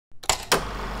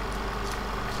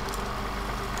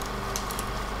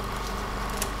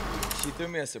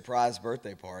threw me a surprise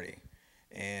birthday party,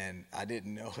 and I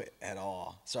didn't know it at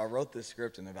all. So I wrote this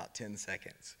script in about 10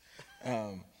 seconds,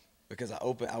 because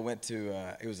I went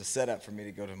to, it was a setup for me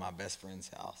to go to my best friend's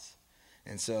house.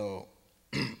 And so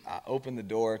I opened the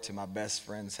door to my best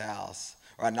friend's house,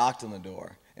 or I knocked on the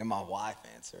door, and my wife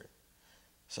answered.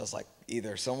 So it's like,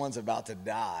 either someone's about to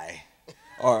die,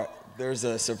 or there's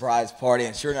a surprise party.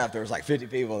 And sure enough, there was like 50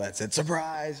 people that said,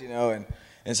 surprise, you know,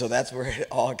 and so that's where it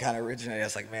all kind of originated. I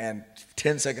was like, man,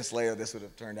 10 seconds later, this would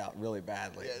have turned out really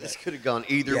badly. Yeah, this could have gone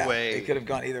either way. It could have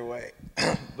gone either way.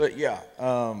 But yeah,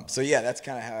 so yeah, that's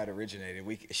kind of how it originated.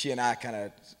 She and I kind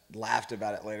of laughed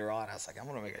about it later on. I was like, I'm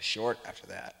going to make a short after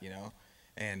that, you know,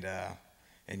 and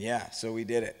yeah, so we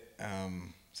did it.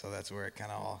 So that's where it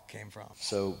kind of all came from.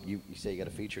 So you say you got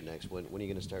a feature next. When are you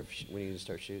going to start? When are you going to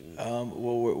start shooting?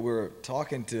 Well, we're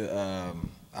talking to.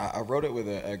 I wrote it with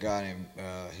a guy named.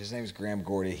 His name's Graham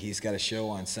Gordy. He's got a show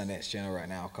on Sundance Channel right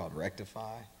now called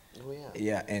Rectify. Oh yeah.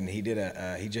 Yeah, and he did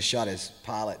he just shot his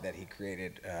pilot that he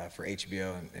created for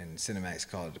HBO and Cinemax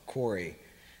called Quarry,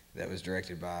 that was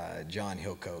directed by John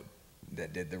Hillcoat,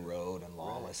 that did The Road and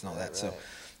Lawless and all that. Right.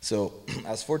 So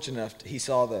I was fortunate enough. He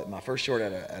saw my first short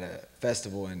at a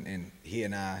festival, and he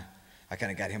and I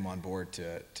kind of got him on board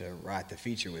to write the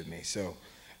feature with me. So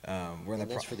we're in the.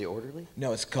 That's for The Orderly?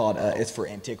 No, it's called. It's for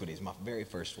Antiquities, my very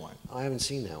first one. Oh, I haven't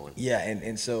seen that one. Yeah,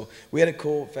 and so we had a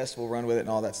cool festival run with it and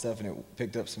all that stuff, and it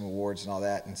picked up some awards and all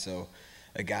that. And so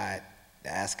a guy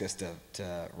asked us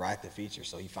to write the feature,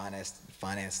 so he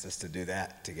financed us to do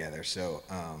that together. So.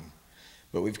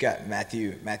 But we've got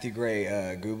Matthew Gray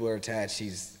Gubler attached.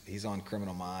 He's on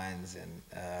Criminal Minds,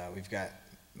 and we've got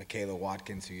Michaela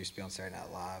Watkins, who used to be on Saturday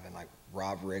Night Live, and like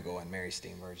Rob Riggle and Mary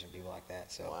Steenburgen and people like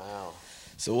that. So wow.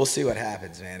 So we'll see what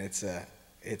happens, man. It's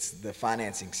the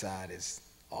financing side is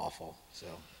awful. So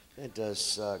it does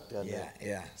suck, doesn't it?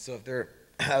 Yeah. So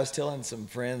I was telling some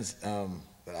friends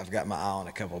that I've got my eye on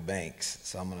a couple banks,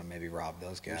 so I'm gonna maybe rob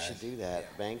those guys. You should do that.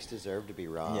 Yeah. Banks deserve to be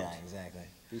robbed. Yeah, exactly.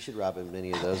 You should rob as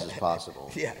many of those as possible.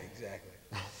 Yeah, exactly.